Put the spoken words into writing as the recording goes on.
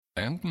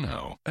And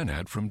now, an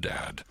ad from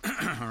Dad.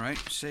 All right,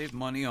 save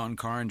money on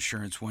car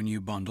insurance when you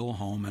bundle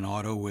home and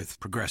auto with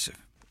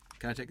Progressive.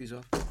 Can I take these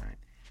off? All right.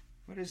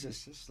 What is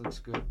this? This looks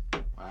good.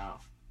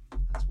 Wow,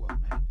 that's well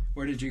made.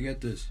 Where did you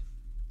get this?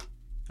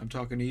 I'm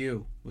talking to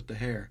you with the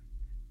hair.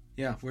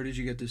 Yeah, where did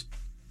you get this?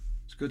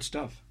 It's good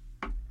stuff.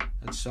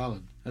 That's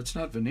solid. That's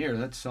not veneer,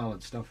 that's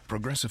solid stuff.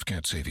 Progressive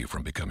can't save you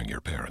from becoming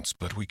your parents,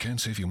 but we can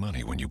save you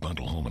money when you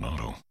bundle home and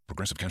auto.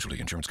 Progressive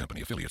Casualty Insurance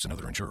Company, affiliates, and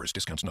other insurers.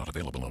 Discounts not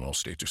available in all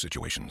states or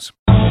situations.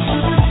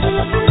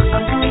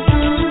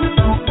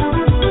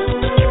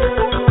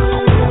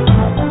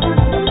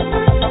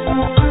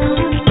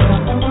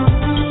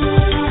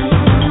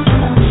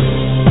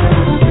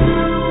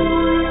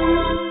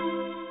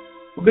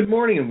 Well, good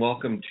morning and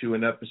welcome to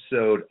an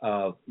episode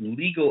of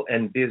Legal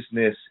and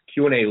Business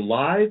Q&A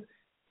Live.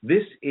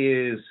 This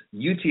is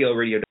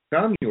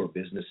UTLRadio.com, your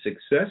business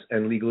success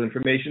and legal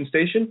information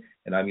station,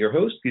 and I'm your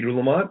host, Peter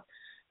Lamont.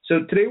 So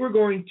today we're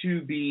going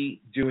to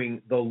be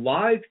doing the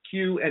live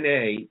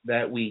Q&A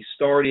that we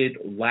started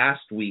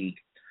last week.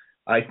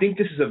 I think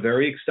this is a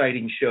very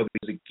exciting show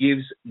because it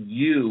gives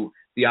you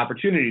the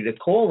opportunity to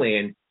call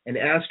in and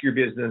ask your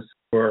business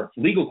or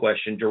legal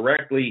question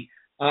directly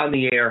on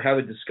the air, have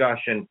a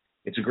discussion.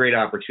 It's a great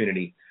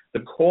opportunity. The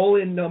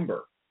call-in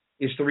number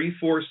is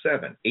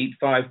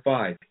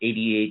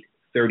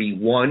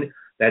 347-855-8831.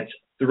 That's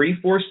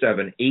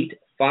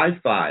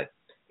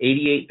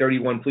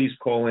 347-855-8831. Please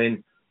call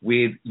in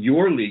with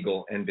your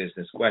legal and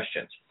business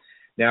questions.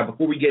 Now,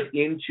 before we get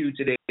into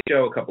today's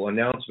show, a couple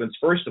announcements.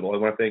 First of all, I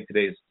want to thank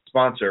today's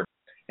sponsor.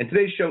 And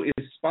today's show is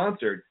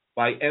sponsored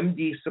by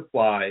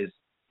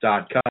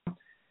MDSupplies.com.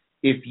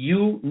 If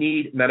you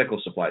need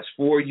medical supplies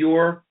for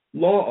your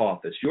law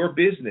office, your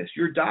business,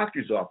 your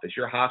doctor's office,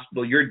 your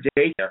hospital, your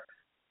daycare,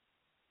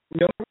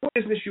 no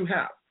business you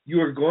have,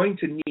 you are going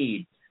to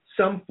need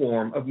some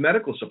form of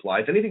medical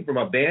supplies, anything from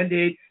a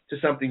Band-Aid to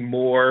something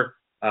more,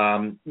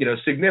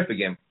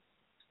 significant.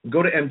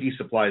 Go to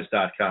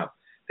MDSupplies.com.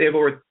 They have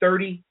over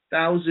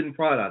 30,000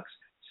 products,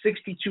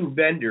 62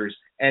 vendors,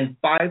 and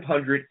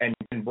 510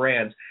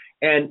 brands.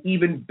 And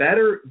even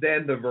better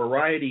than the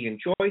variety and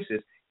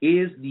choices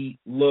is the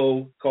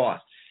low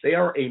cost. They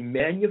are a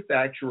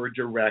manufacturer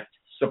direct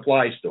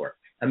supply store.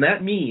 And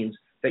that means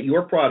that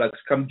your products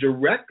come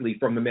directly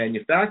from the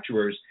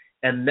manufacturers,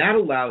 and that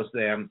allows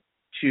them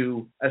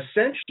to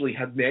essentially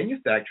have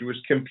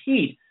manufacturers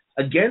compete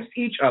against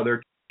each other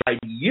to provide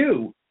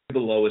you the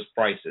lowest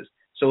prices.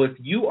 So if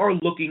you are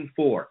looking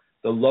for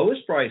the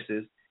lowest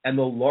prices and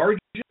the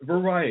largest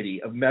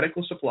variety of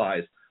medical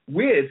supplies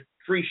with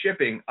free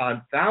shipping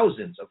on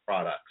thousands of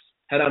products,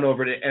 head on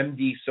over to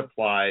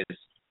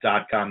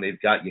MDSupplies.com.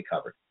 They've got you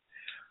covered.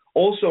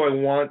 Also, I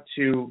want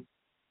to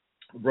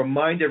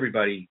remind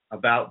everybody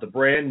about the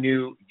brand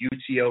new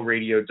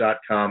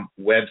UTLRadio.com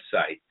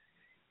website.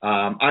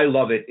 I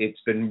love it.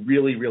 It's been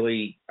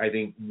really, I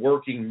think,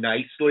 working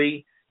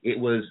nicely. It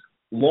was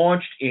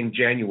launched in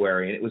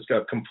January, and it was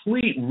a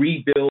complete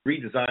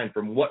redesign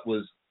from what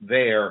was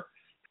there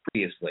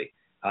previously.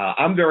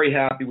 I'm very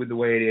happy with the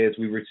way it is.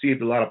 We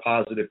received a lot of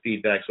positive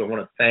feedback, so I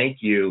want to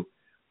thank you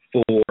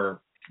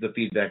for the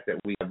feedback that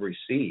we have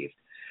received.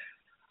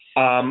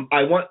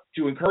 I want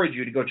to encourage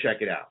you to go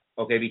check it out,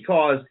 okay,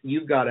 because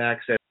you've got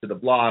access to the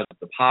blog,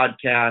 the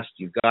podcast,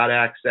 you've got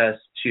access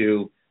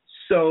to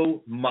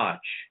so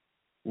much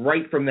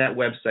right from that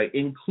website,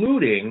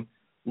 including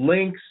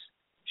links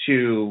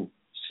to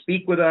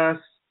speak with us.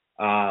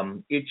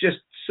 It's just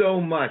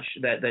so much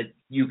that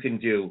you can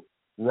do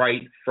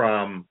right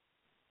from,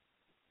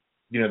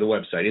 the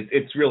website.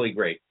 It's really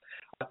great.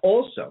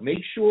 Also,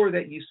 make sure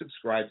that you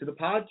subscribe to the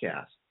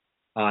podcast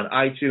on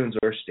iTunes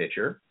or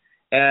Stitcher,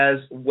 as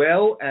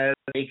well as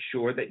make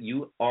sure that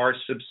you are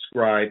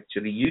subscribed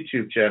to the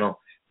YouTube channel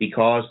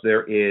because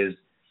there is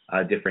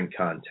different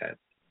content.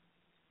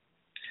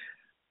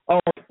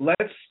 All right,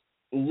 let's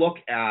look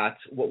at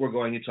what we're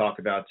going to talk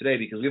about today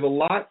because we have a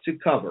lot to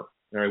cover.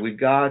 All right, we've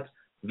got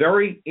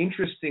very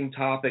interesting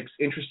topics,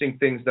 interesting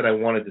things that I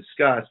want to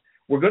discuss.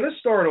 We're going to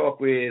start off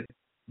with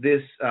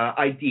this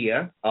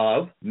idea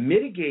of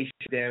mitigation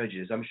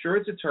damages. I'm sure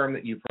it's a term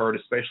that you've heard,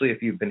 especially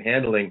if you've been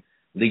handling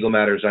legal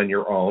matters on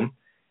your own.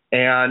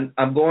 And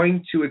I'm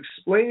going to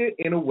explain it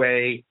in a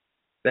way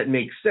that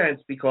makes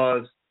sense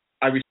because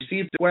I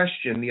received a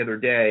question the other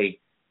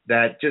day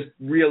that just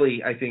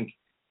really, I think,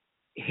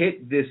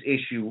 hit this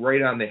issue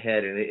right on the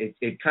head. And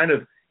it kind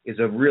of is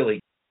a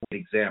really good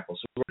example.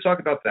 So we're going to talk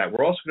about that.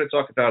 We're also going to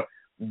talk about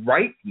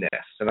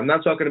ripeness. And I'm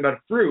not talking about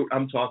fruit.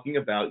 I'm talking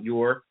about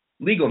your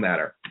legal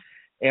matter.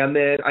 And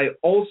then I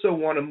also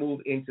want to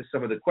move into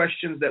some of the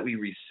questions that we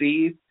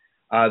received.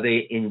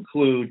 They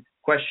include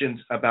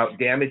questions about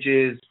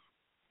damages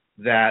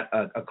that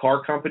a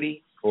car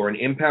company or an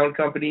impound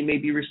company may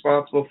be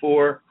responsible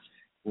for,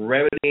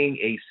 remedying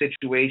a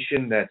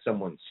situation that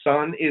someone's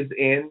son is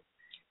in.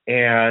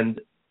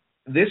 And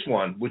this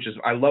one, which is,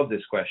 I love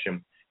this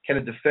question, can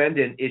a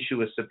defendant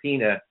issue a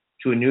subpoena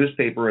to a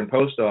newspaper and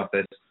post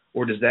office,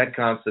 or does that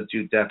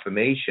constitute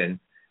defamation?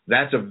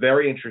 That's a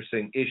very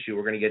interesting issue.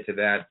 We're going to get to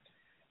that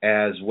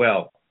as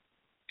well.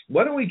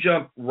 why don't we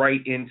jump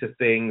right into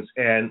things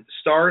and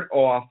start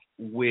off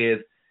with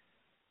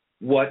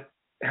what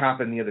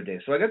happened the other day.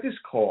 So I got this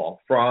call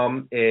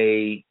from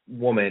a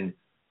woman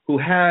who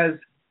has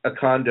a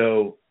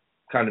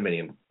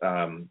condominium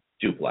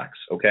duplex,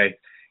 okay?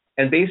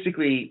 And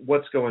basically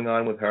what's going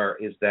on with her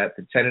is that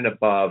the tenant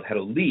above had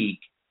a leak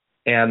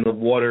and the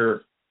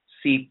water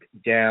seeped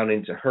down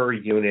into her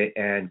unit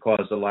and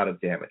caused a lot of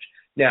damage.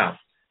 Now,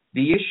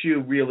 the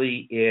issue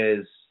really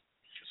is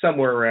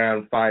somewhere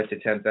around $5,000 to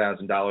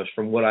 $10,000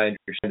 from what I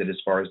understand it as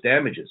far as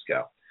damages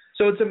go.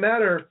 So it's a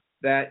matter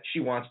that she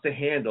wants to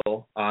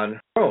handle on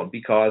her own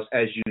because,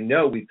 as you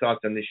know, we've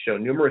talked on this show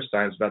numerous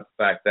times about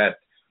the fact that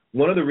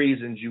one of the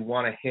reasons you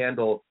want to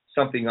handle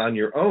something on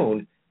your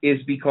own is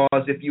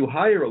because if you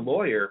hire a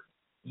lawyer,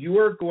 you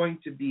are going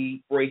to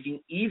be breaking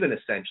even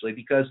essentially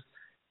because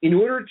in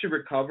order to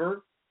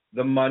recover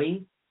the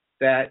money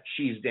that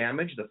she's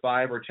damaged, the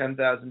 $5,000 or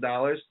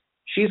 $10,000,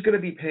 she's going to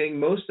be paying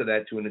most of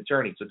that to an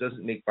attorney, so it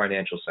doesn't make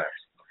financial sense.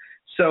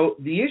 So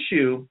the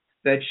issue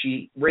that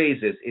she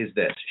raises is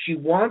this. She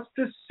wants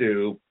to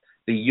sue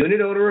the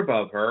unit owner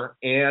above her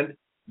and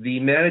the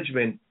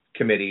management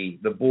committee,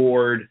 the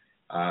board,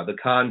 the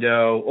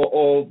condo,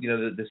 all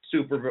the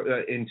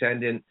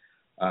superintendent,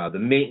 the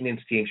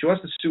maintenance team. She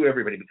wants to sue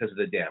everybody because of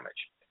the damage.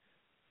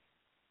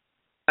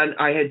 And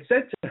I had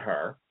said to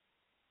her,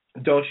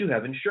 don't you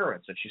have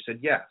insurance? And she said,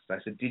 yes. I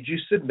said, did you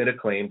submit a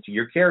claim to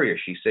your carrier?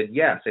 She said,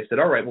 yes. I said,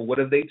 all right, well, what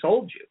have they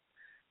told you?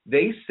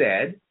 They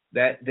said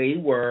that they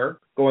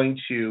were going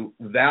to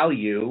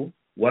value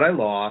what I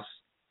lost,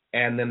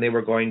 and then they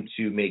were going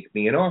to make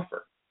me an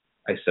offer.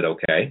 I said,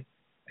 okay.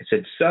 I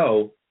said,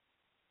 so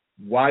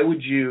why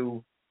would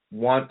you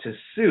want to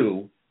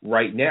sue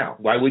right now?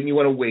 Why wouldn't you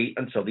want to wait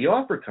until the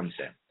offer comes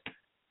in?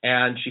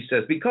 And she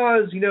says,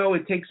 because,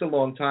 it takes a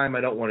long time.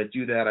 I don't want to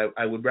do that.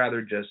 I would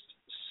rather just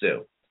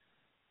sue.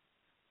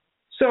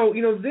 So,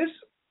 this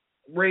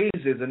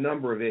raises a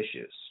number of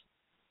issues.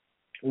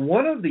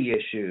 One of the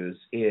issues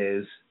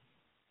is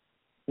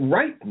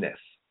ripeness.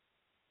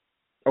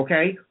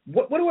 Okay?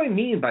 What do I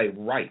mean by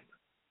ripe?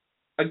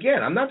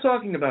 Again, I'm not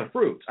talking about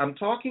fruits. I'm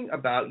talking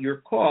about your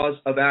cause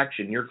of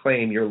action, your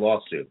claim, your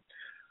lawsuit.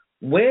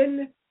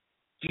 When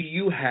do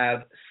you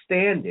have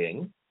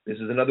standing? This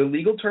is another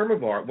legal term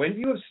of art. When do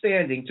you have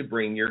standing to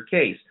bring your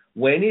case?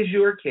 When is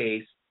your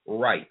case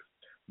ripe?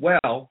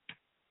 Well,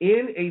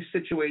 in a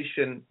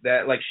situation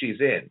that like she's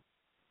in,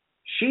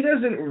 she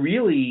doesn't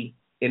really,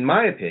 in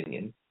my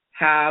opinion,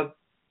 have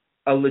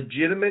a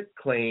legitimate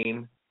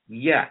claim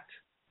yet.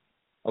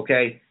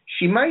 Okay?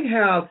 She might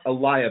have a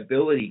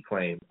liability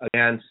claim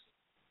against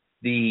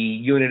the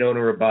unit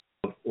owner above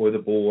or the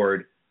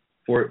board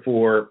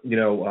for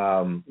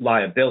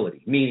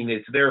liability, meaning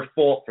it's their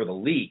fault for the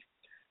leak.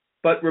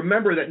 But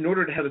remember that in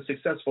order to have a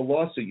successful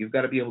lawsuit, you've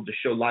got to be able to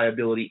show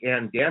liability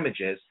and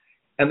damages.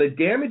 And the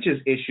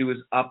damages issue is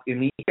up in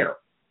the air.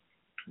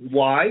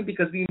 Why?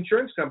 Because the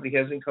insurance company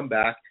hasn't come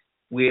back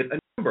with a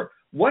number.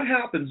 What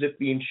happens if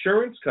the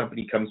insurance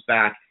company comes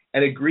back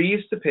and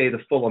agrees to pay the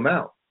full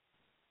amount?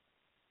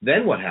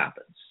 Then what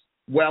happens?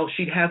 Well,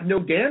 she'd have no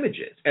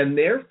damages and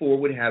therefore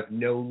would have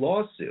no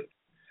lawsuit.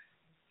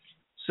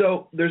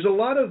 So there's a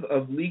lot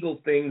of legal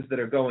things that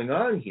are going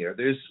on here.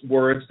 There's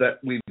words that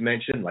we've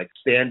mentioned like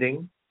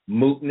standing,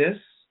 mootness.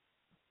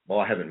 Well,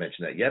 I haven't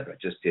mentioned that yet, but I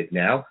just did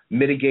now.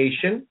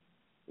 Mitigation,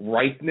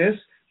 ripeness.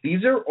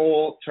 These are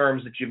all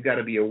terms that you've got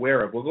to be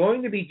aware of. We're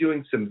going to be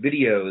doing some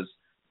videos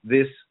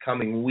this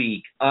coming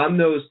week on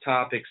those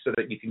topics so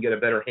that you can get a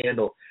better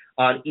handle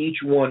on each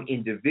one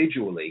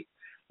individually.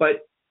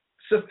 But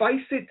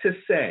suffice it to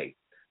say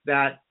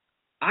that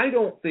I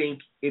don't think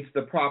it's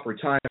the proper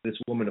time for this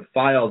woman to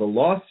file the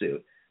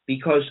lawsuit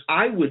because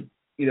I would,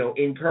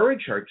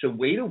 encourage her to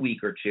wait a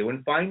week or two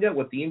and find out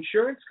what the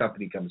insurance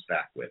company comes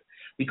back with.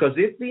 Because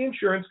if the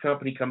insurance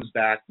company comes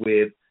back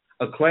with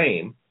a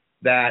claim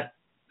that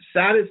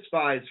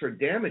satisfies her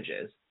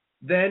damages,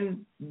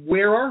 then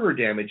where are her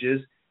damages?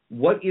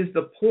 What is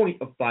the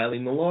point of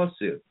filing the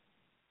lawsuit?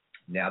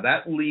 Now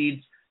that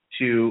leads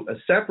to a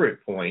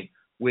separate point,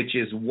 which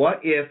is what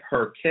if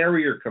her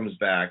carrier comes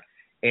back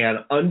and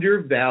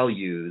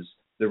undervalues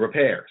the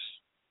repairs?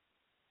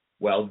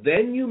 Well,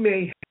 then you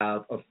may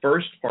have a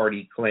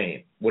first-party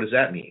claim. What does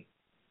that mean?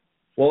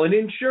 Well, in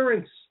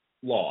insurance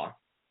law,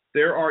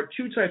 there are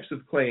two types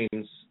of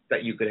claims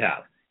that you could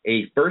have,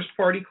 a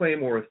first-party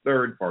claim or a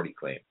third-party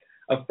claim.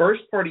 A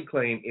first-party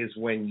claim is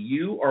when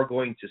you are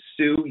going to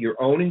sue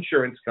your own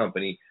insurance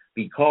company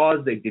because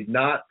they did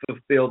not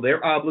fulfill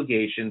their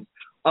obligations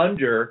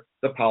under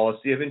the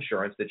policy of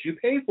insurance that you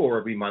pay for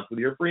every month with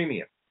your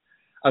premium.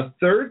 A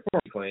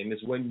third-party claim is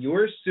when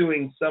you're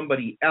suing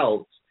somebody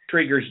else,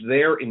 triggers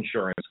their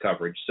insurance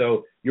coverage.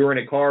 So you're in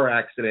a car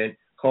accident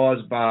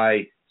caused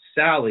by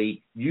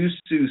Sally, you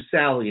sue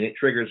Sally, and it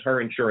triggers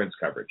her insurance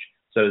coverage.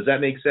 So does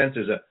that make sense?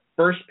 There's a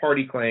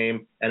first-party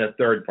claim and a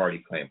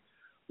third-party claim.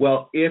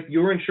 Well, if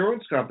your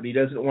insurance company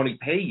doesn't want to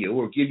pay you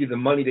or give you the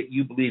money that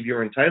you believe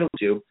you're entitled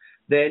to,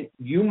 then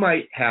you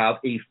might have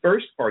a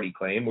first-party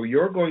claim where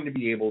you're going to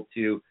be able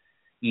to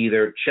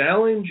either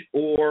challenge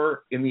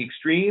or, in the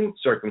extreme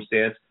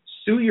circumstance,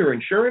 sue your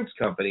insurance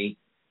company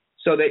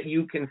so that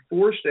you can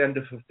force them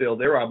to fulfill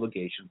their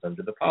obligations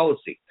under the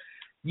policy.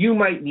 You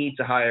might need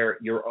to hire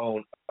your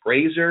own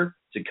appraiser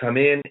to come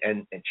in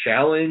and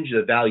challenge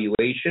the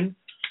valuation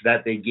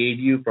that they gave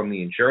you from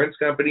the insurance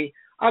company.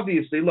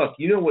 Obviously, look,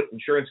 you know what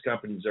insurance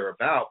companies are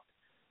about.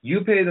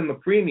 You pay them a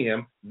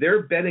premium,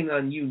 they're betting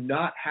on you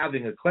not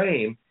having a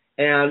claim,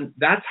 and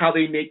that's how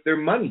they make their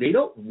money. They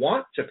don't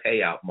want to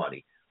pay out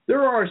money.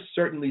 There are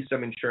certainly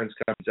some insurance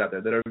companies out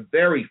there that are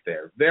very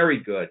fair, very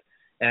good,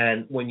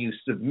 and when you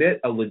submit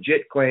a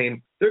legit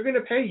claim, they're going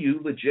to pay you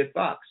legit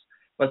bucks.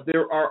 But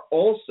there are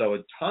also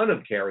a ton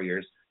of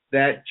carriers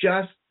that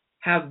just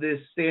have this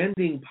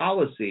standing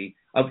policy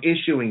of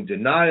issuing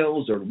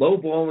denials or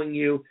lowballing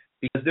you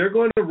because they're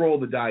going to roll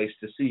the dice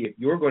to see if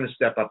you're going to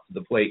step up to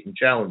the plate and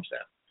challenge them.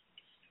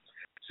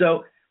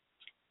 So,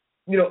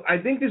 I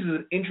think this is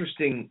an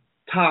interesting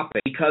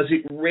topic because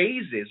it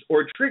raises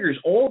or triggers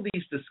all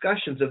these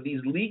discussions of these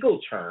legal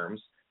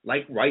terms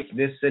like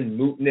ripeness and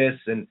mootness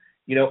and,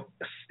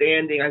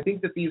 standing. I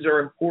think that these are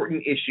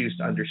important issues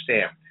to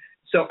understand.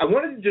 So I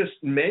wanted to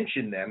just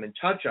mention them and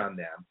touch on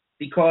them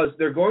because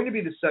they're going to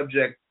be the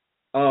subject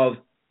of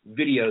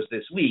videos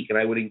this week, and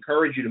I would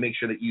encourage you to make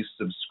sure that you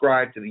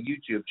subscribe to the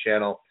YouTube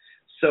channel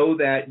so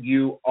that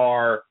you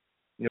are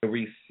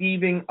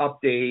receiving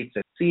updates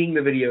and seeing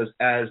the videos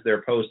as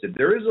they're posted.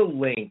 There is a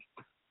link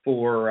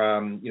for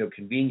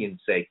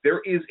convenience sake.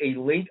 There is a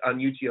link on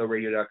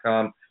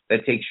utlradio.com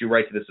that takes you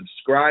right to the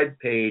subscribe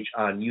page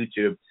on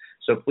YouTube.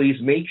 So please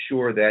make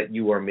sure that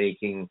you are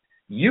making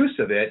use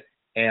of it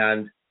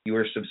and you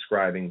are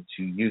subscribing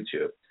to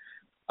YouTube.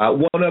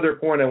 One other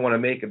point I want to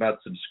make about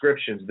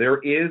subscriptions, there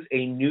is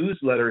a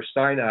newsletter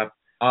sign up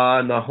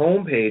on the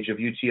homepage of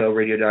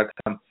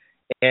utlradio.com,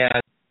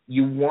 and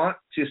you want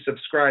to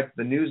subscribe to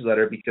the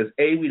newsletter because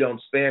A, we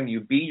don't spam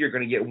you, B, you're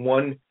going to get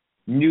one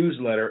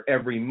newsletter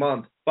every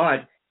month,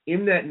 but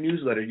in that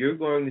newsletter, you're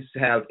going to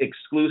have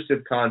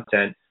exclusive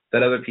content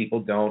that other people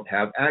don't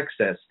have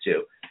access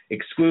to.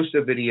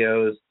 Exclusive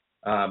videos,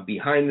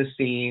 behind the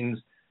scenes,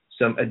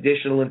 some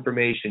additional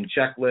information,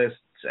 checklists,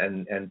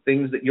 and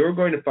things that you're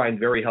going to find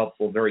very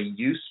helpful, very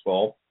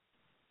useful.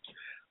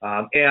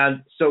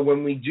 And so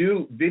when we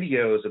do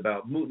videos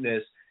about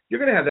mootness, you're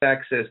going to have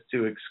access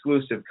to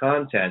exclusive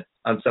content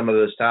on some of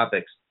those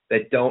topics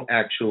that don't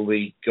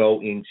actually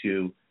go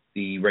into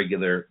the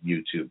regular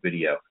YouTube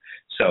video.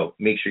 So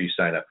make sure you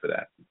sign up for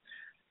that.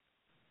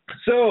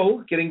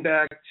 So getting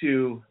back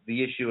to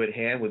the issue at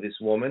hand with this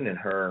woman and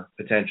her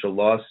potential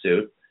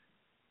lawsuit,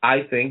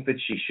 I think that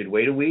she should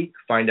wait a week,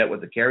 find out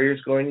what the carrier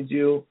is going to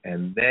do,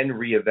 and then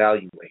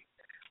reevaluate.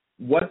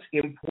 What's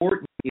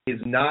important is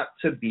not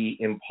to be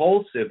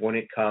impulsive when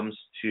it comes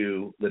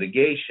to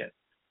litigation.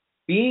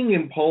 Being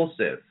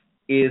impulsive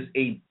is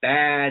a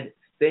bad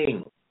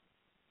thing.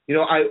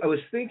 I was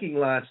thinking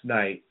last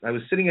night, I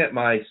was sitting at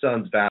my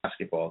son's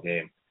basketball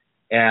game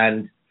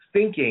and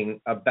thinking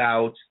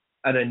about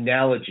an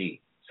analogy,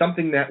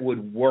 something that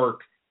would work,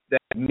 that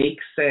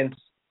makes sense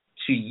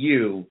to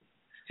you,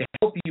 to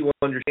help you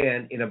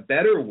understand in a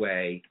better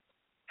way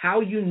how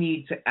you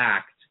need to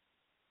act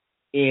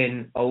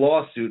in a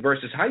lawsuit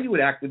versus how you would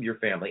act with your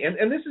family.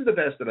 And this is the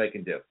best that I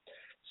can do.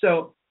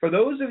 So for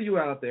those of you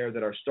out there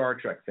that are Star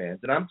Trek fans,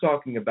 and I'm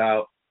talking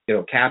about,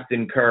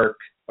 Captain Kirk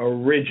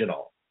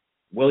original,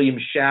 William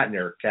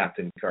Shatner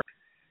Captain Kirk,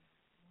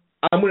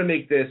 I'm going to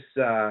make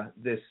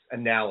this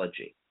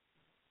analogy.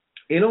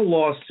 In a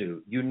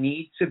lawsuit, you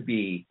need to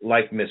be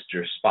like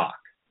Mr. Spock,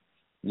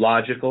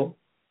 logical,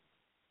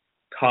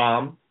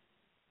 calm.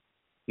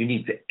 You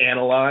need to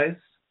analyze.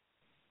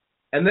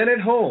 And then at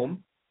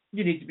home,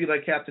 you need to be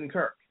like Captain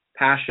Kirk,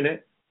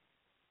 passionate,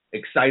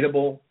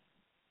 excitable,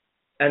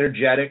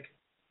 energetic,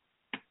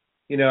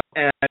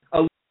 and a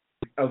little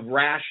of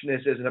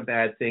rashness isn't a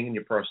bad thing in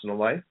your personal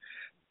life.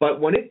 But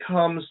when it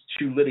comes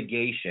to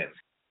litigation,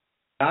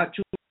 not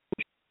to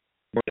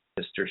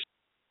Mr.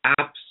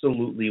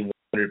 Absolutely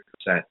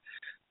 100%.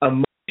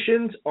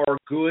 Emotions are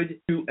good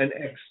to an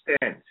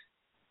extent.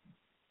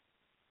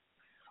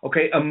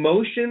 Okay,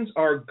 emotions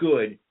are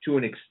good to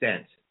an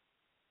extent.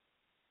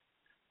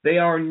 They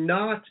are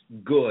not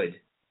good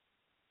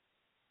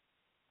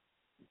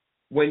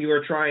when you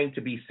are trying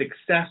to be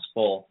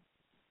successful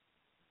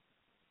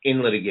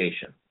in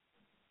litigation.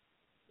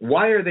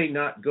 Why are they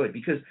not good?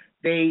 Because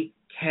they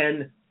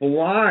can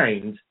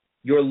blind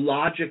your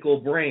logical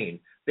brain.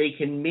 They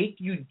can make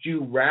you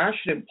do rash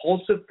and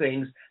impulsive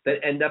things that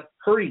end up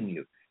hurting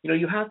you.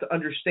 You have to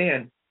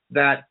understand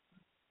that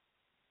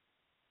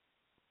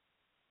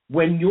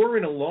when you're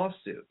in a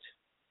lawsuit,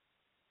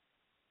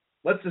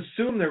 let's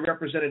assume they're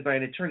represented by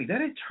an attorney.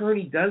 That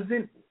attorney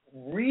doesn't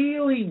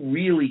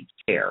really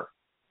care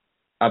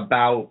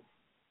about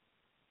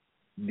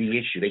the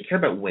issue. They care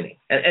about winning.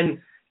 And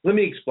let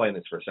me explain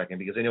this for a second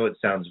because I know it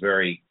sounds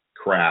very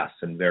crass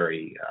and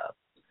very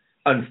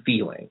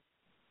unfeeling.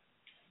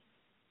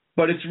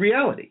 But it's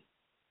reality.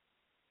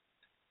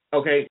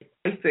 Okay,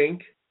 I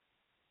think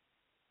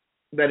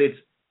that it's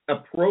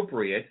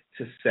appropriate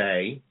to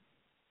say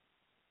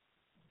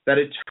that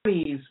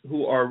attorneys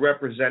who are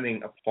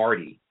representing a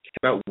party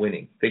care about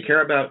winning. They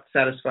care about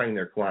satisfying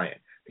their client.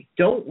 They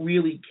don't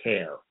really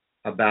care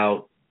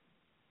about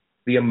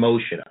the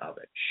emotion of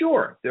it.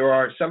 Sure, there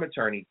are some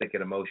attorneys that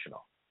get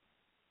emotional.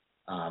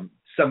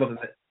 Some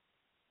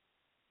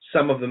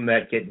of them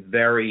that get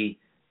very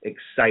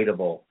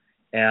excitable,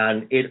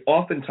 and it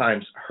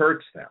oftentimes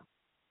hurts them.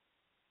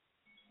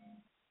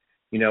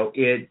 You know,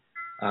 it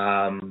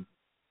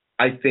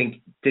I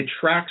think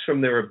detracts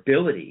from their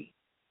ability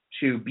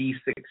to be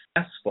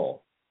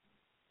successful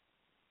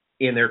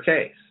in their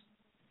case.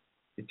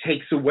 It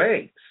takes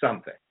away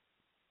something.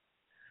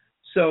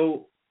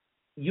 So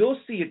you'll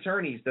see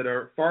attorneys that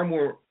are far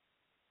more,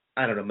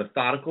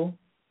 methodical,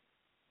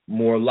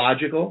 more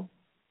logical,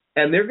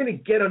 and they're going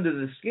to get under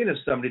the skin of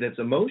somebody that's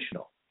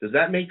emotional. Does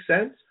that make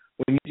sense?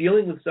 When you're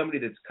dealing with somebody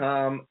that's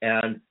calm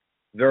and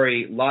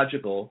very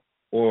logical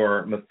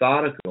or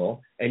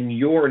methodical, and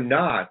you're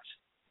not,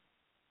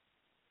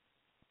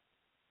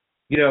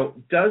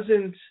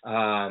 doesn't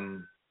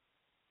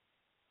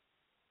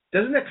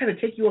that kind of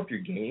take you off your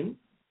game,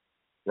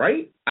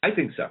 right? I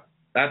think so.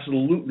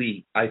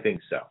 Absolutely, I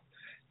think so.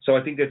 So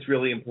I think that's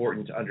really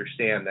important to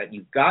understand, that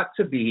you've got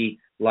to be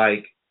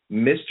like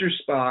Mr.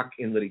 Spock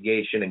in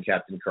litigation and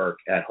Captain Kirk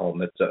at home.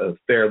 That's a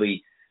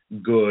fairly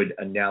good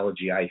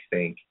analogy, I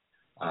think.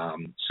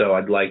 So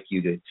I'd like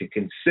you to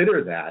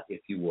consider that,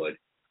 if you would,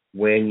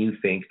 when you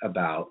think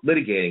about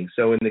litigating.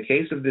 So in the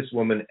case of this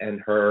woman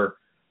and her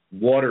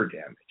water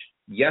damage,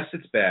 yes,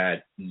 it's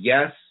bad.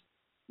 Yes,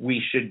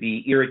 we should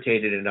be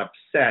irritated and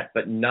upset,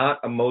 but not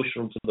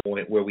emotional to the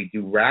point where we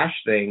do rash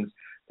things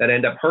that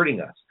end up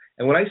hurting us.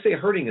 And when I say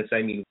hurting us,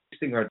 I mean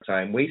wasting our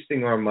time,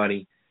 wasting our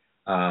money,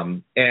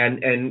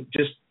 and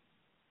just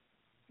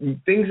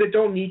things that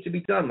don't need to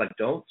be done. Like,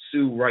 don't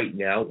sue right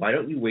now. Why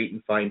don't you wait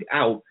and find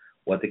out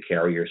what the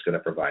carrier is going to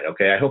provide?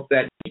 Okay, I hope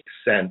that makes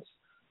sense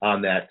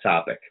on that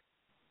topic.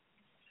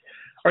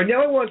 All right,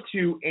 now I want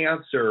to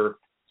answer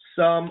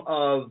some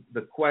of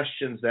the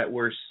questions that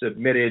were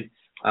submitted.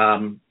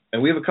 And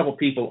we have a couple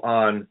people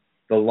on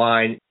the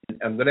line.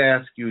 I'm going to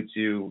ask you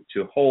to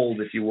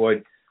hold, if you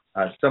would.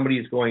 Somebody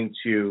is going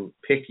to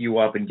pick you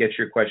up and get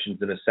your questions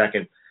in a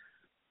second.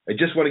 I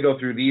just want to go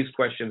through these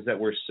questions that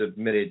were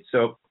submitted.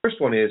 So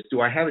first one is, do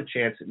I have a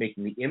chance at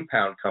making the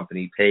impound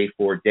company pay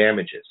for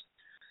damages?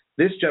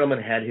 This gentleman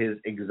had his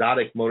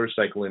exotic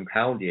motorcycle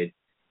impounded,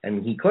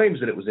 and he claims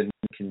that it was in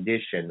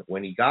condition.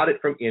 When he got it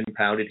from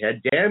impound, it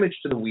had damage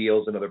to the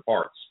wheels and other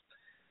parts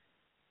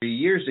 3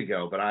 years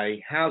ago, but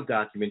I have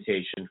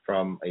documentation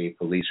from a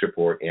police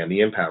report and the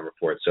impound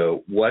report.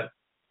 So what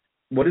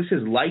is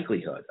his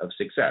likelihood of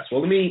success? Well,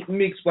 let me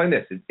explain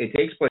this. It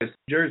takes place in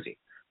New Jersey.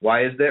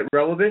 Why is that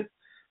relevant?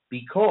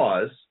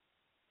 Because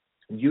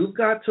you've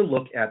got to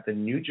look at the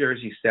New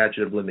Jersey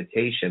statute of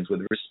limitations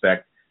with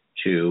respect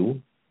to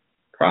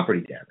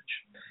property damage.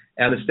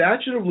 And the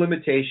statute of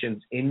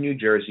limitations in New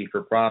Jersey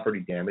for property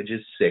damage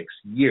is 6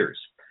 years.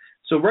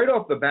 So right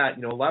off the bat,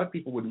 a lot of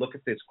people would look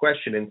at this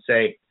question and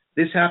say,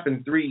 this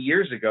happened 3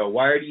 years ago.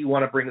 Why do you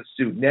want to bring a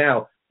suit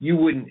now? You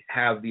wouldn't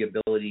have the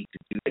ability to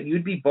do that.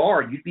 You'd be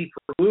barred. You'd be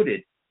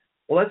precluded.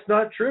 Well, that's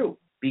not true,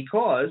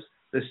 because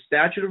the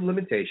statute of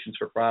limitations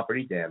for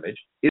property damage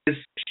is 6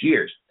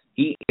 years.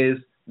 He is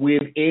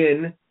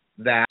within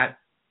that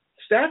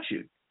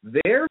statute.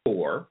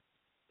 Therefore,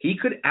 he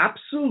could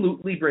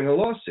absolutely bring a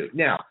lawsuit.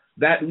 Now,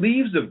 that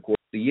leaves, of course,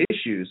 the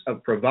issues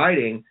of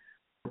proving,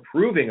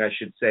 I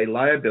should say,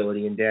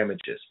 liability and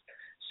damages.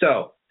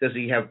 So, does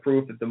he have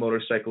proof that the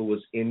motorcycle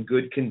was in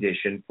good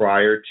condition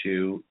prior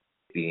to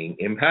being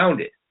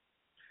impounded?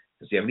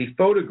 Does he have any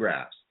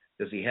photographs?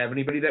 Does he have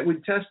anybody that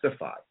would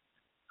testify?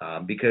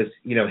 Because,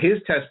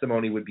 his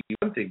testimony would be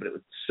one thing, but it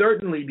would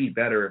certainly be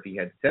better if he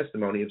had the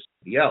testimony of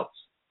somebody else.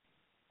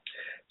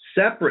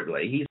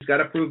 Separately, he's got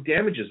to prove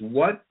damages.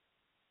 What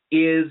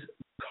is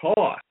the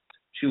cost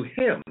to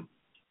him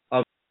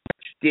of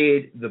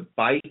did the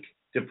bike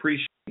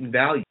depreciate in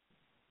value?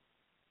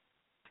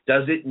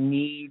 Does it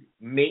need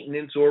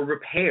maintenance or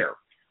repair?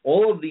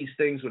 All of these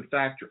things would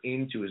factor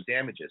into his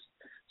damages.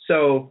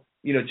 So,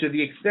 to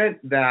the extent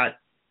that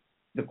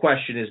the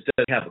question is,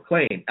 does he have a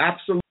claim?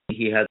 Absolutely,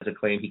 he has a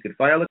claim. He could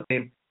file a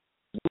claim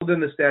within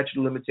the statute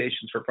of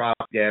limitations for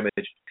property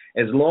damage,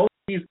 as long as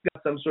he's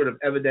got some sort of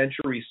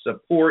evidentiary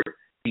support,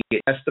 be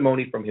it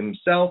testimony from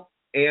himself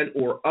and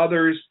or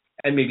others,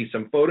 and maybe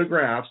some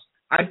photographs.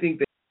 I think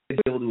that he'll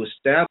be able to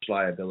establish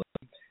liability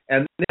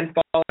and then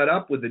follow that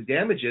up with the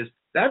damages.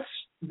 That's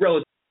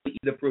relatively easy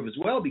to prove as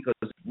well, because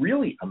it's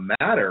really a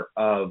matter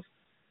of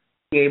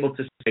being able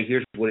to say,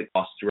 here's what it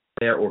costs to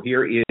repair, or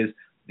here is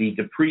the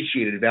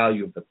depreciated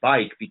value of the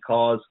bike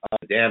because of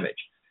the damage.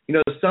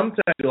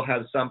 Sometimes you'll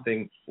have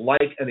something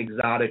like an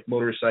exotic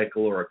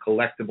motorcycle or a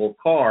collectible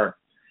car,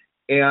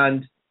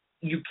 and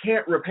you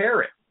can't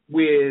repair it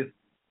with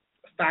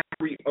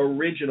factory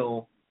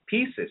original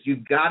pieces.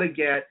 You've got to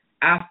get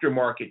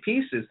aftermarket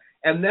pieces,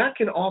 and that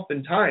can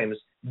oftentimes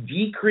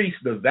decrease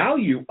the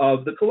value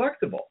of the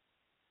collectible.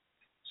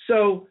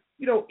 So,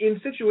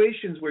 in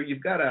situations where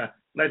you've got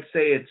let's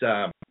say it's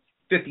a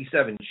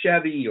 57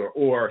 Chevy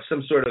or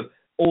some sort of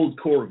old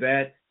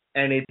Corvette,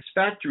 and it's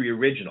factory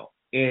original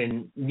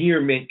in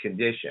near mint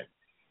condition,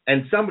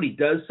 and somebody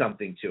does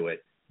something to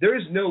it, there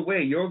is no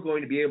way you're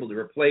going to be able to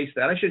replace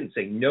that. I shouldn't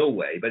say no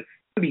way, but it's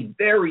going to be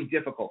very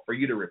difficult for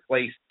you to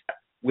replace that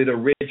with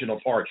original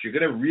parts. You're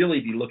going to really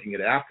be looking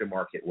at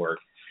aftermarket work,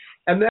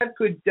 and that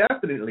could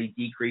definitely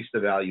decrease the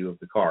value of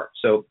the car.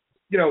 So,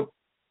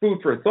 food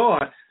for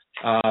thought.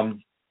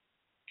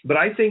 But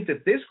I think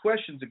that this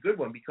question's a good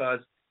one because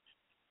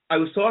I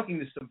was talking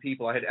to some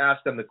people. I had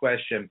asked them the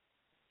question,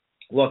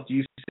 look, do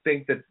you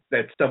think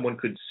that someone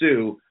could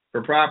sue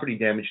for property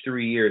damage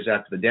 3 years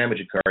after the damage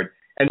occurred?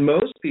 And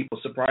most people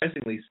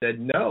surprisingly said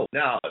no,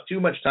 too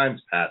much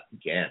time's passed, you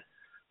can't.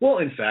 Well,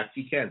 in fact,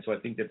 you can. So I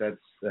think that's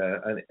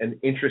an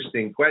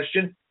interesting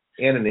question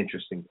and an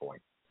interesting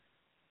point.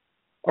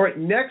 All right,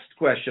 next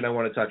question I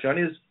want to touch on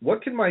is,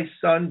 what can my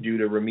son do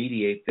to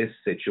remediate this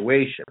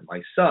situation?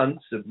 My son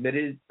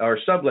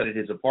subletted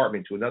his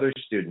apartment to another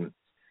student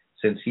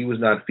since he was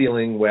not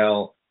feeling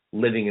well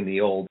living in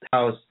the old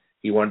house.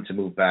 He wanted to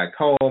move back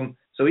home.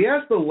 So he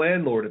asked the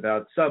landlord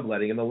about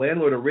subletting, and the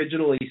landlord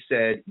originally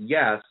said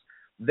yes,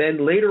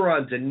 then later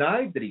on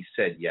denied that he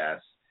said yes.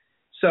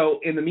 So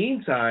in the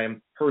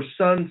meantime, her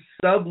son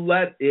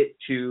sublet it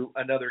to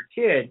another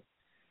kid,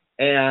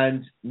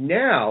 and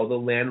now the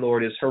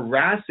landlord is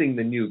harassing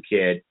the new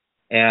kid,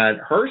 and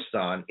her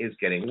son is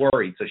getting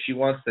worried. So she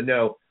wants to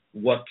know,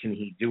 what can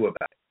he do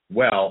about it?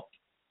 Well,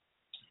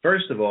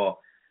 first of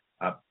all,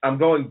 I'm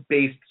going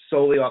based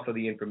solely off of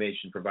the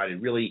information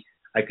provided. Really,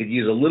 I could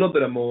use a little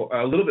bit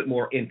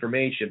more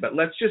information, but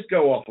let's just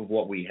go off of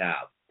what we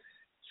have.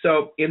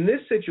 So in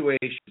this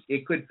situation,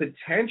 it could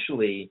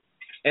potentially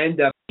end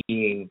up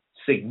being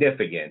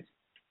significant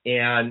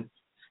and,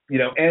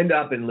 end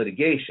up in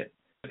litigation,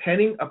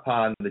 depending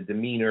upon the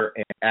demeanor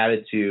and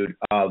attitude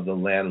of the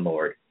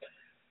landlord.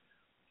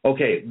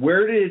 Okay,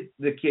 where did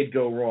the kid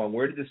go wrong?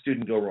 Where did the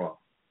student go wrong?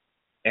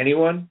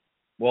 Anyone?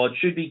 Well, it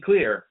should be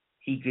clear.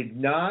 He did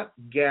not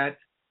get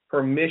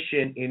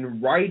permission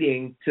in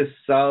writing to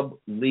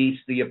sublease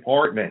the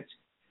apartment.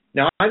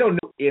 Now, I don't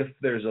know if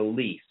there's a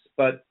lease,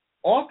 but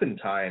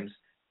oftentimes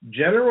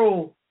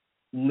general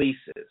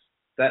leases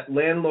that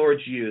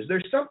landlords use,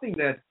 there's something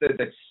that's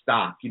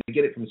stock. You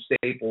get it from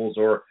Staples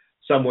or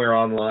somewhere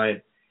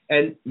online.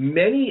 And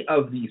many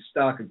of these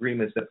stock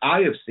agreements that I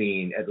have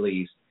seen, at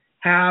least,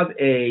 have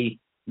a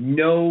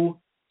no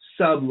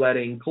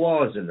subletting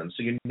clause in them.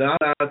 So you're not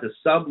allowed to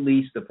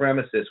sublease the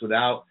premises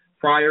without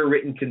prior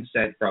written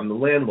consent from the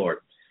landlord.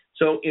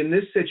 So in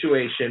this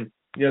situation,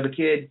 the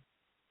kid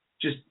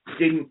just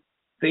didn't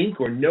think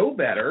or know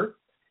better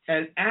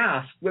and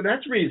asked. Well,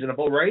 that's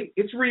reasonable, right?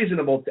 It's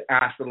reasonable to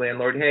ask the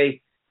landlord,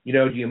 hey,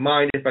 do you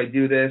mind if I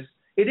do this?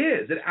 It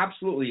is. It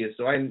absolutely is.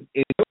 So I'm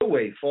in no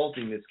way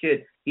faulting this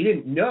kid. He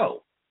didn't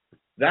know.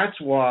 That's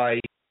why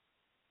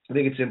I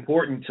think it's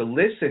important to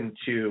listen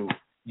to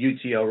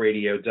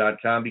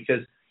utlradio.com,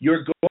 because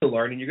you're going to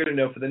learn and you're going to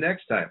know for the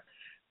next time.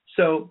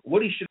 So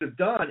what he should have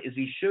done is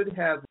he should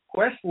have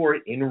requested for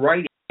it in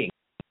writing.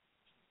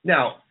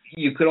 Now,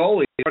 you could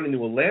always run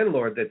into a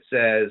landlord that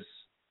says,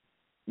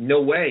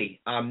 no way,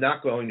 I'm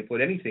not going to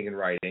put anything in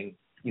writing,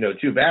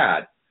 too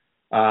bad.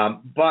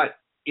 But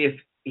if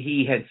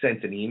he had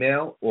sent an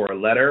email or a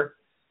letter,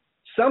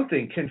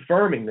 something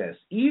confirming this,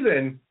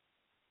 even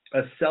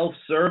a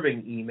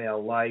self-serving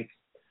email like,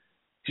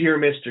 Dear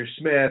Mr.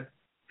 Smith,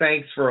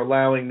 thanks for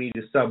allowing me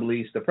to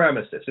sublease the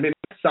premises. I mean,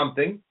 that's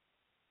something,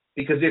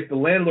 because if the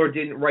landlord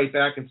didn't write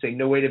back and say,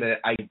 no, wait a minute,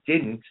 I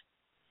didn't,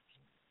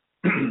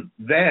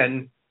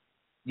 then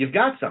you've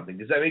got something.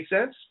 Does that make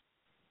sense?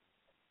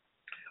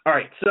 All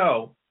right,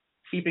 so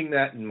keeping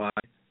that in mind,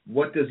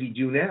 what does he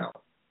do now?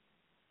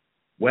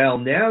 Well,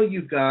 now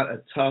you've got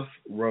a tough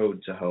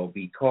road to hoe,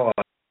 because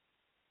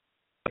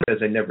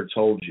I never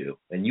told you,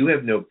 and you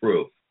have no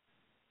proof.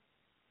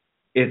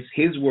 It's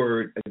his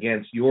word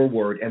against your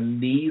word,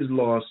 and these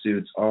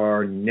lawsuits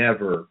are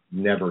never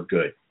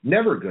good.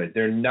 Never good.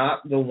 They're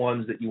not the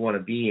ones that you want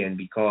to be in,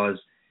 because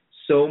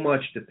so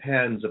much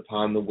depends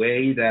upon the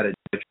way that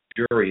a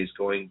jury is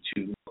going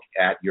to look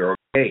at your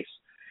case.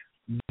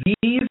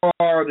 These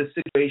are the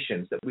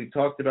situations that we've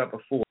talked about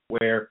before,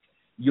 where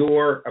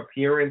your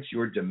appearance,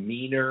 your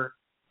demeanor,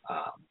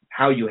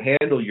 how you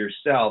handle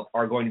yourself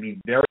are going to be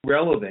very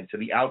relevant to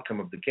the outcome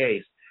of the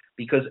case,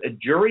 because a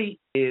jury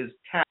is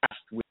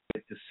tasked with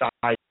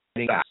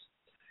deciding facts.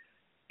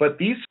 But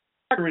these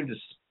are in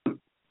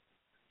dispute.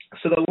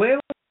 So the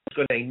landlord is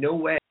going to say, no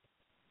way,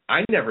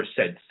 I never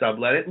said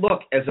sublet it.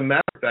 Look, as a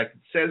matter of fact,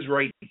 it says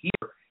right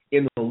here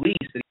in the lease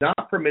that he's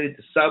not permitted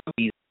to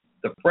sublease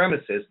the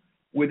premises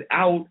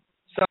without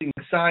something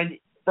signed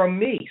from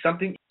me,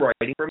 something in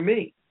writing from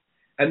me.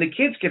 And the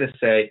kid's going to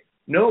say,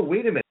 no,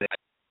 wait a minute,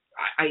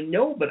 I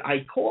know, but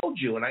I called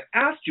you and I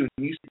asked you,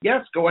 and you said,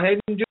 yes, go ahead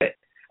and do it.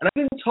 And I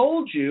even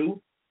told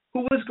you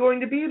who was going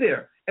to be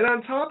there. And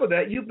on top of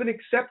that, you've been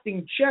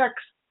accepting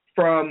checks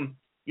from,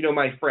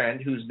 my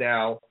friend who's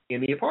now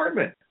in the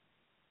apartment.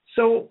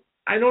 So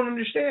I don't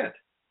understand.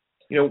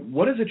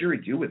 What does a jury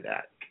do with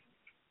that?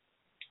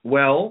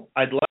 Well,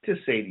 I'd like to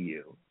say to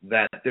you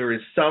that there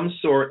is some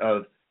sort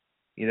of,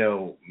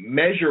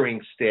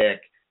 measuring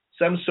stick,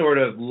 some sort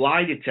of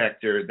lie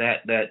detector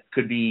that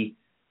could be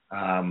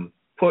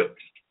put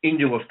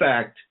into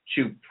effect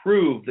to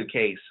prove the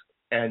case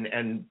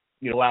and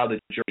allow the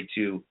jury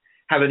to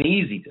have an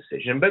easy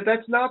decision. But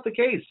that's not the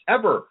case,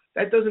 ever.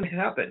 That doesn't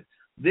happen.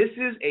 This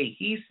is a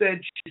he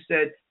said, she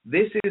said.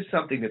 This is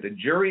something that the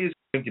jury is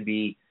going to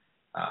be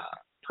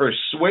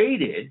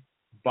persuaded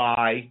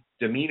by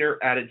demeanor,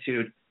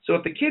 attitude. So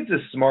if the kid's a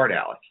smart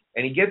aleck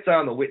and he gets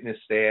on the witness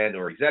stand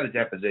or he's at a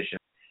deposition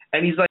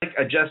and he's like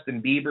a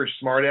Justin Bieber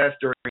smartass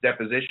during a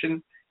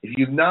deposition, if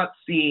you've not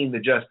seen the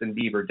Justin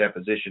Bieber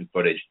deposition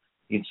footage,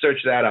 you can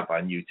search that up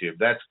on YouTube.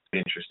 That's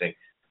interesting.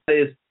 That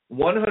is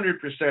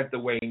 100% the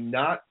way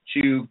not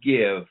to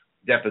give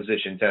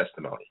deposition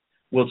testimony.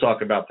 We'll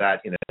talk about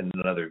that in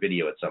another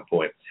video at some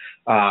point.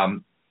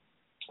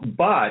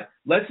 But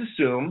let's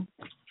assume,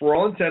 for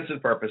all intents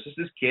and purposes,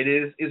 this kid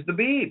is the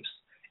Biebs.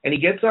 And he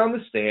gets on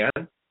the stand,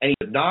 and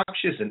he's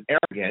obnoxious and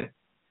arrogant,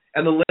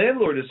 and the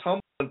landlord is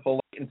humble and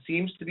polite and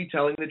seems to be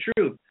telling the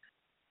truth.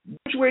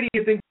 Which way do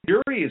you think the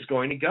jury is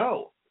going to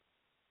go?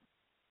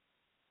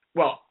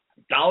 Well,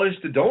 dollars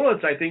to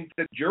donuts, I think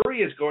the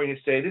jury is going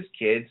to say this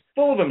kid's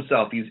full of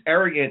himself. He's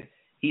arrogant.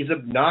 He's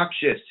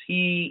obnoxious.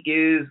 He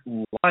is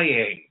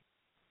lying.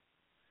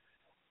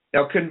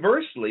 Now,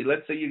 conversely,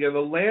 let's say you have a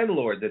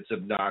landlord that's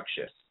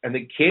obnoxious and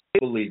the kid is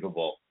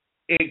believable.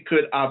 It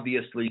could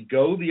obviously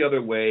go the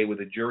other way with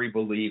a jury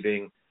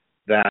believing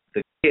that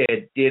the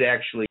kid did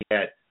actually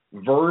get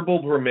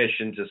verbal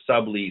permission to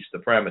sublease the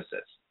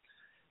premises.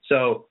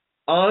 So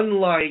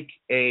unlike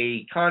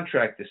a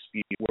contract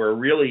dispute where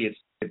really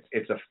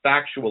it's a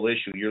factual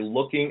issue, you're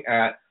looking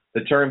at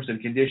the terms and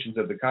conditions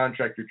of the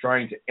contract, you're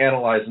trying to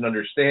analyze and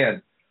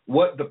understand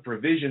what the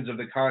provisions of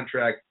the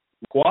contract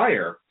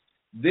require.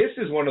 This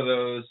is one of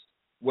those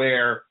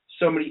where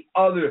so many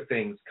other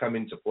things come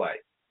into play.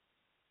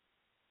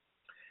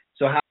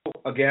 So how,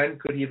 again,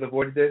 could he have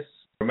avoided this?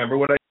 Remember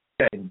what I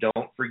said, and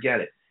don't forget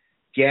it.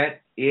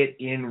 Get it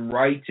in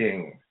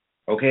writing.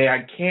 Okay,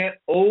 I can't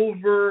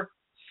overemphasize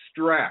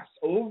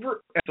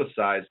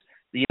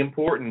the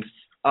importance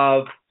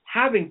of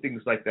having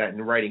things like that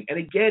in writing. And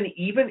again,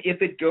 even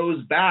if it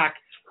goes back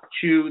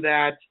to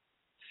that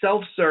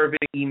self-serving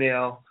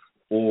email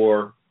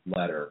or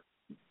letter.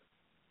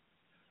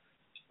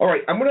 All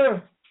right, I'm going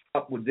to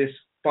up with this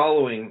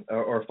following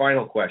or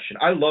final question.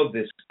 I love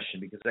this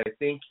question because I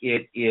think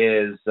it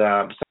is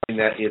something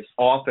that is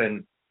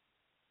often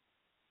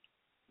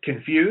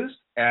confused,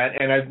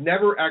 and I've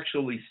never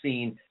actually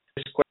seen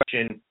this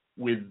question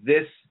with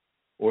this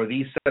or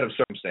these set of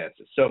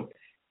circumstances. So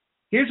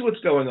here's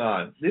what's going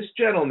on. This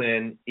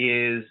gentleman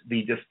is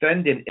the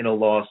defendant in a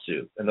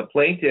lawsuit, and the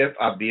plaintiff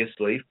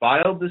obviously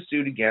filed the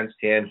suit against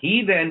him.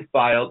 He then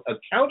filed a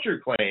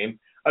counterclaim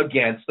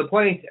against the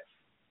plaintiff.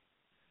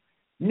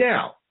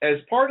 Now, as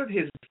part of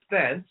his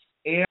defense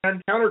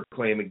and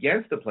counterclaim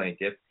against the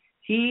plaintiff,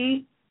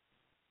 he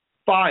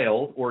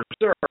filed or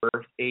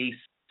served a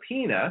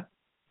subpoena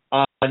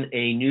on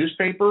a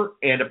newspaper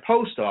and a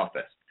post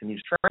office. And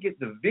he's trying to get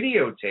the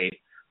videotape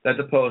that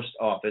the post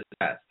office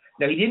has.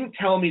 Now, he didn't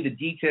tell me the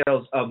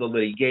details of the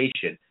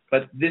litigation,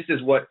 but this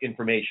is what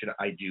information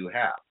I do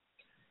have.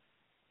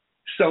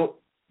 So,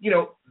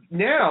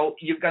 now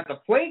you've got the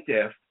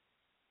plaintiff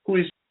who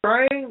is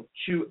trying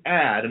to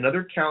add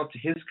another count to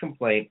his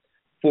complaint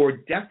for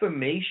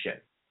defamation.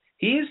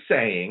 He is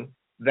saying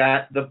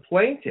that the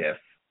plaintiff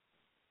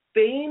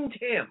famed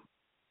him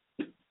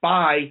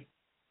by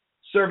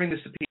serving the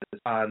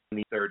subpoenas on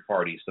the third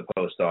parties, the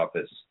post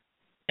office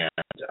and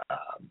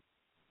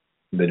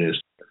the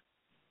newspaper.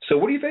 So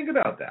what do you think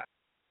about that?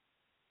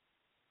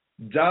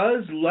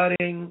 Does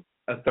letting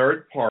a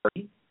third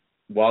party,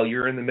 while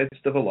you're in the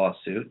midst of a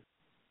lawsuit,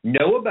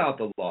 know about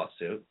the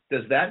lawsuit,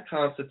 does that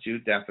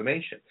constitute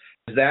defamation?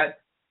 Does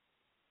that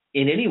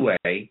in any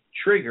way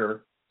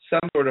trigger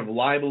some sort of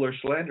libel or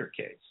slander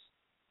case?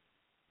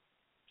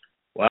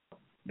 Well,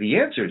 the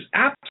answer is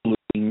absolutely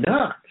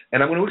not.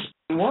 And I'm going to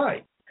explain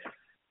why.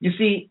 You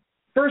see,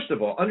 first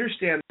of all,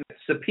 understand that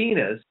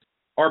subpoenas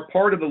are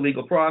part of the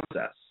legal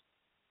process.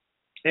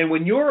 And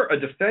when you're a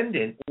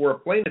defendant or a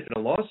plaintiff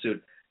in a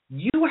lawsuit,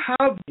 you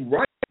have the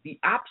right, the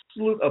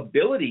absolute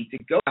ability to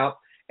go out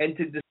and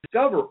to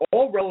discover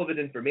all relevant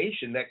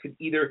information that could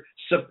either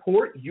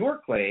support your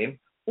claim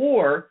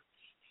or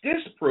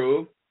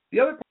disprove the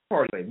other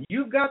party claim.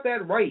 You've got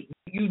that right.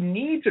 You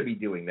need to be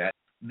doing that.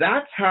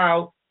 That's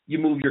how you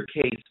move your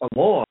case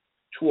along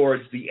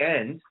towards the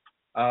end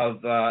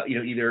of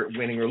either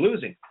winning or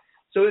losing.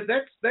 So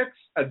that's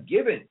a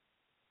given.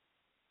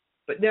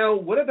 But now,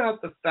 what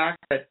about the fact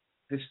that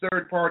this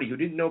third party who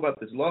didn't know about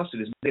this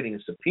lawsuit is getting a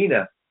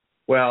subpoena?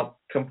 Well,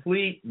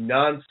 complete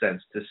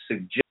nonsense to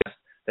suggest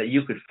that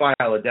you could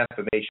file a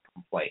defamation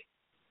complaint.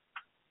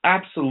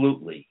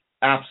 Absolutely,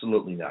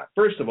 absolutely not.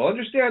 First of all,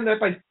 understand that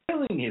by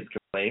filing his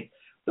complaint,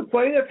 the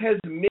plaintiff has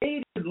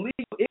made his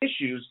legal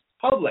issues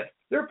public.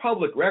 They're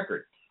public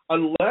record.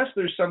 Unless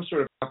there's some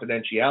sort of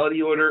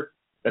confidentiality order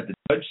that the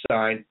judge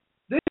signed,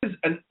 this is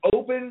an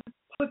open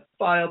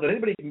file that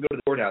anybody can go to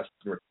the courthouse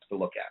and request to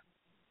look at.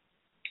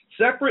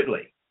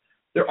 Separately,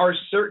 there are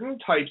certain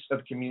types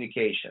of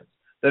communications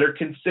that are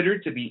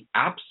considered to be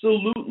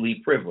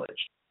absolutely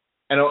privileged.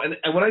 And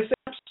when I say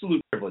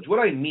absolute privilege, what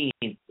I mean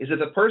is that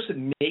the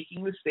person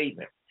making the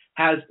statement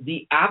has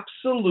the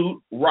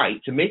absolute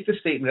right to make the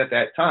statement at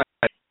that time,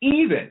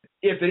 even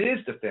if it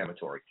is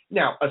defamatory.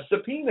 Now, a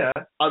subpoena,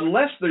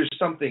 unless there's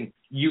something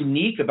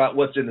unique about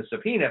what's in the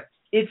subpoena,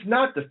 it's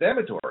not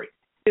defamatory.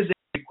 It is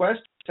a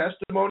request for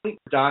testimony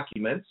or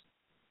documents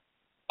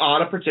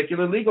on a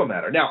particular legal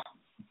matter. Now,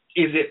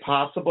 is it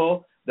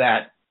possible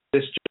that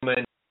this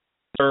gentleman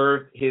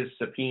served his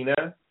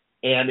subpoena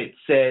and it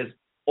says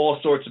all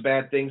sorts of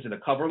bad things in a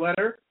cover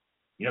letter?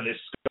 You know, this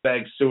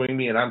scumbag suing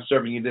me and I'm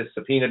serving you this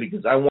subpoena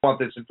because I want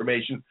this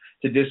information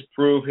to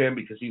disprove him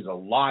because he's a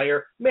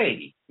liar.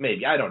 Maybe,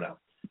 I don't know.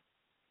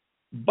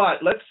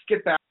 But let's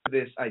get back to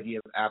this idea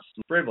of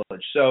absolute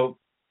privilege. So,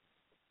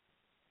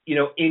 you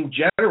know, in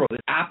general, the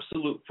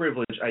absolute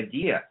privilege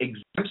idea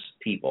exempts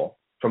people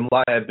from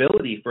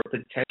liability for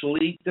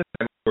potentially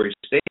defamatory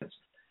statements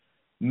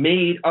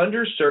made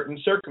under certain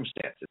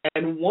circumstances.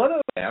 And one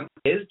of them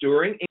is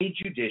during a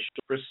judicial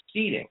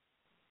proceeding.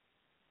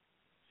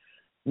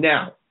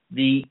 Now,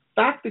 the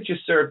fact that you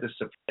served the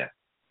subpoena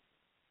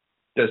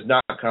does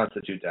not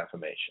constitute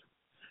defamation.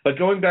 But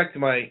going back to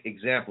my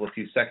example a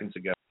few seconds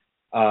ago,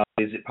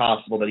 is it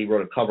possible that he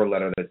wrote a cover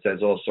letter that says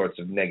all sorts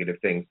of negative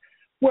things?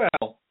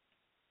 Well,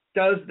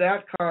 does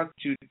that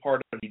constitute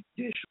part of the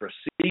judicial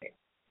proceeding?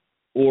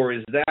 Or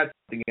is that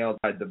something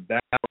outside the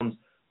bounds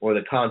or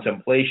the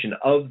contemplation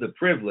of the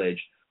privilege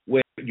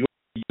where you're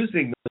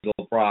using the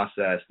legal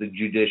process, the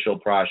judicial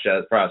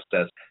process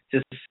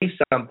to say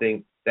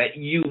something that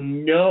you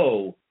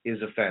know is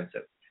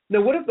offensive?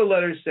 Now, what if the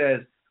letter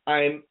says,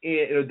 I'm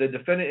the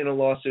defendant in a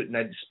lawsuit and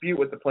I dispute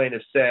what the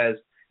plaintiff says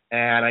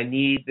and I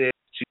need this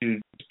to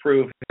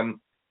disprove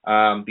him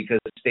because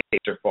the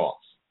statements are false?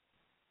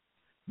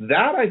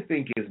 That, I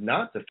think, is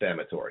not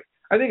defamatory.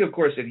 I think, of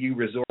course, if you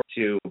resort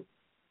to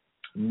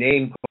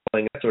name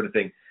calling, that sort of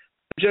thing,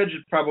 the judge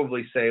would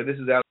probably say, this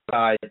is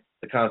outside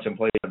the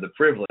contemplation of the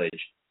privilege.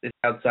 This is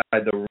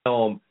outside the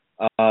realm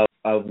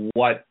of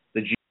what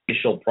the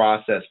judicial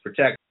process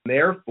protects. And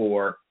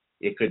therefore,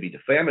 it could be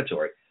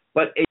defamatory.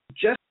 But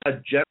just a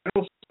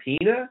general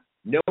subpoena?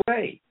 No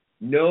way.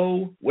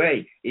 No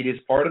way. It is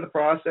part of the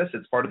process.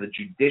 It's part of the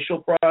judicial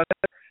process.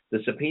 The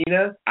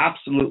subpoena,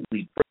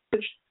 absolutely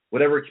privileged.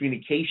 Whatever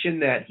communication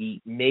that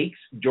he makes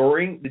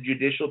during the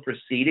judicial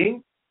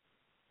proceeding,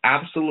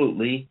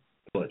 absolutely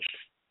privileged.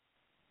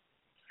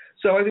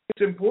 So I think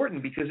it's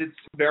important because it's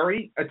a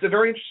very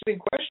interesting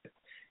question.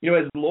 You know,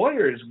 as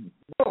lawyers, we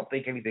don't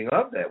think anything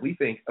of that. We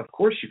think, of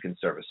course, you can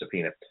serve a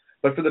subpoena.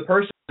 But for the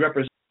person who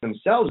represents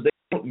themselves, they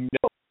don't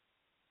know.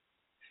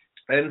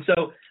 And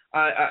so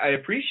I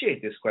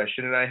appreciate this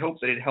question, and I hope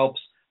that it helps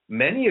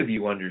many of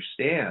you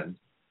understand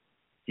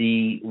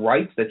the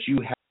rights that you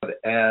have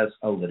as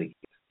a litigant.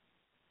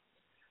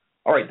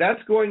 All right,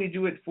 that's going to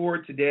do it for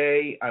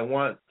today. I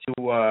want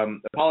to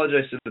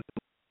apologize to the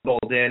people who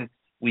called in.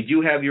 We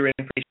do have your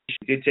information.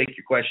 You did take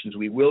your questions.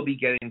 We will be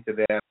getting to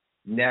them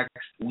next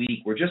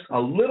week. We're just a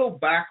little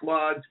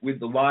backlogged with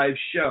the live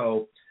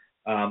show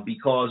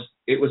because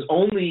it was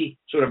only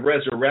sort of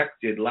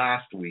resurrected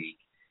last week.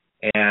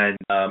 And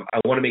I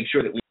want to make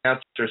sure that we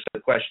answer some of the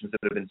questions that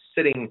have been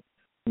sitting,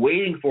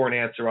 waiting for an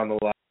answer on the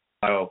live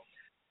show.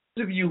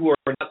 Those of you who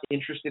are not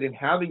interested in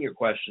having your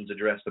questions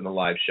addressed on the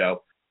live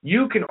show,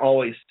 you can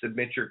always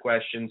submit your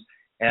questions,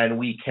 and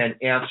we can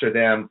answer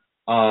them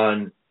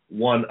on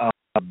one of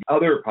the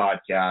other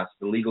podcasts,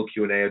 the legal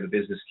Q&A or the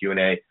business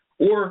Q&A.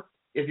 Or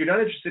if you're not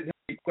interested in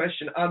having a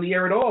question on the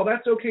air at all,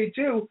 that's okay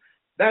too.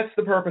 That's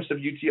the purpose of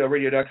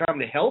UTLRadio.com,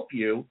 to help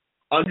you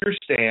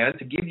understand,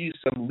 to give you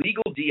some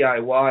legal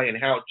DIY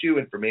and how-to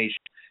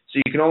information.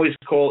 So you can always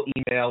call,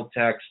 email,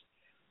 text,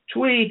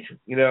 tweet,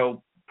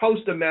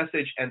 post a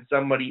message, and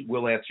somebody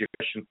will answer your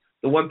question.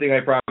 The one thing I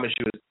promise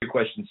you is your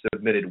question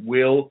submitted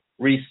will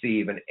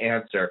receive an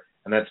answer,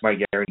 and that's my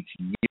guarantee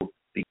to you,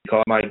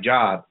 because my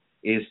job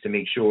is to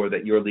make sure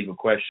that your legal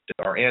questions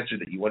are answered,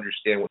 that you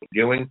understand what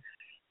you're doing,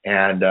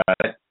 and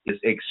that is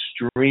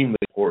extremely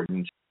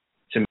important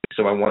to me.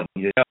 So I want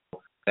you to know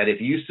that if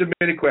you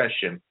submit a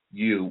question,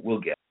 you will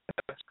get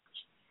answers.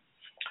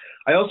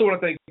 I also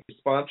want to thank the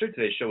sponsor.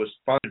 Today's show is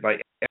sponsored by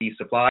ME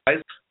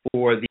Supplies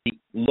for the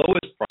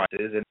lowest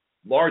prices and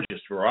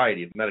largest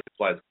variety of medical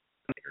supplies on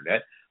the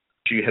internet.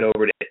 You head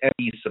over to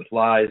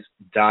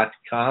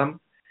mesupplies.com.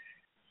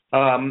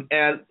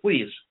 And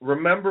please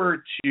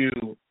remember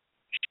to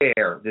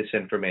share this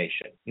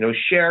information.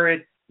 Share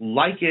it,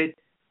 like it,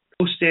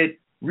 post it,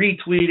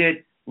 retweet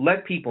it,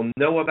 let people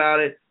know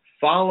about it,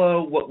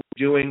 follow what we're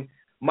doing.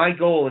 My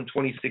goal in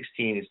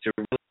 2016 is to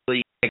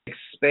really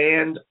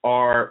expand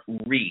our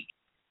reach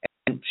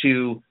and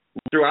to,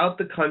 throughout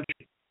the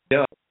country,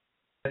 know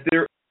that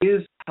there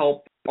is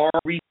help. Our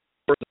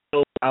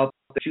resources out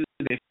there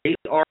to them. They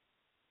are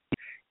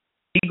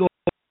legal,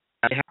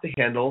 they have to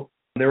handle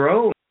on their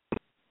own.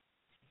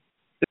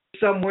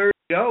 There's somewhere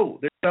to go.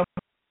 There's somewhere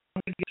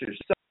to get. There's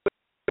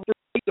somewhere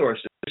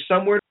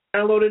somewhere to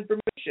download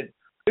information.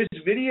 There's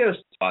videos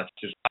to watch.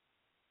 There's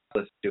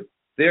listen to.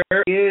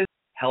 There is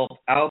help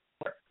out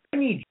there. I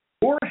need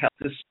your help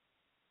to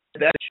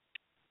spread that.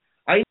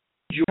 I need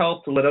your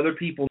help to let other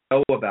people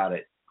know about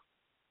it.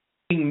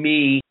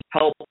 Me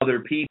help other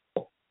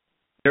people.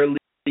 They're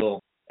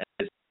legal.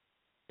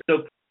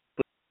 So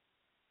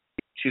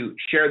to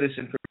share this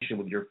information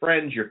with your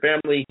friends, your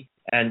family,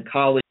 and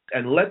colleagues,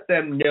 and let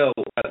them know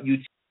about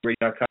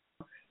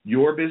UTRadio.com,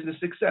 your business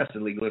success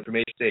and legal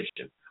information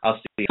station. I'll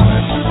see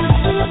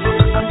you.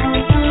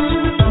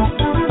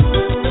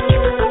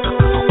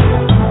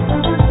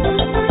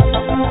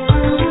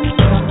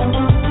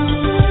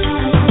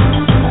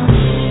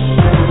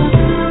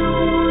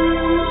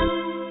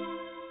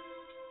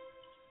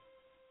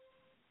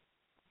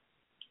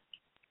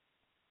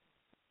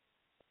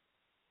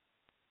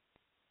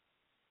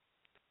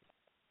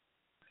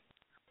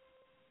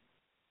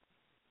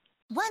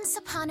 Once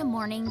upon a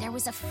morning, there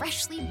was a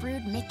freshly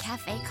brewed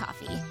McCafe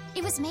coffee.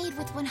 It was made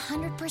with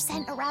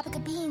 100%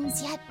 Arabica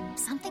beans, yet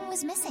something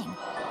was missing.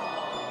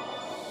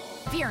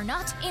 Fear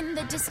not, in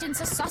the distance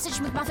a sausage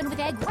McMuffin with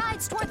egg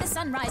rides toward the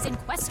sunrise in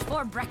quest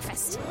for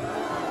breakfast.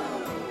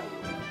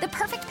 The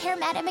perfect pair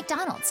met at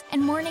McDonald's,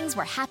 and mornings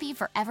were happy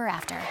forever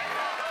after.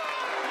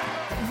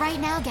 Right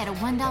now, get a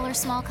 $1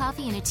 small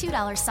coffee and a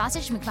 $2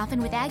 sausage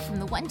McMuffin with egg from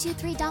the $1,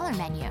 $2, $3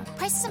 menu.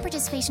 Prices and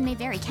participation may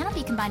vary. Cannot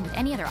be combined with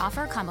any other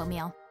offer or combo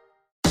meal.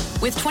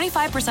 With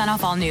 25%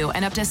 off all new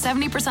and up to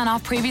 70%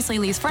 off previously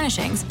leased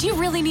furnishings, do you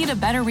really need a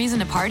better reason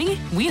to party?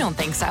 We don't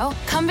think so.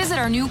 Come visit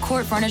our new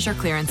Court Furniture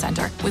Clearance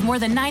Center with more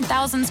than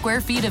 9,000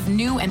 square feet of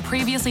new and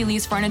previously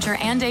leased furniture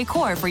and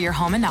decor for your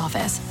home and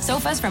office.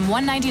 Sofas from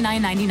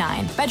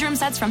 $199.99, bedroom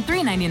sets from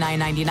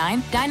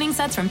 $399.99, dining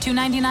sets from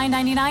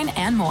 $299.99,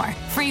 and more.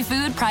 Free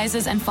food,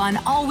 prizes, and fun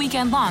all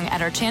weekend long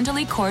at our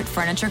Chantilly Court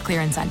Furniture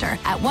Clearance Center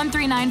at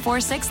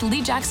 13946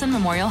 Lee Jackson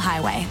Memorial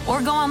Highway,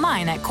 or go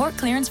online at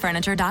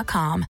courtclearancefurniture.com.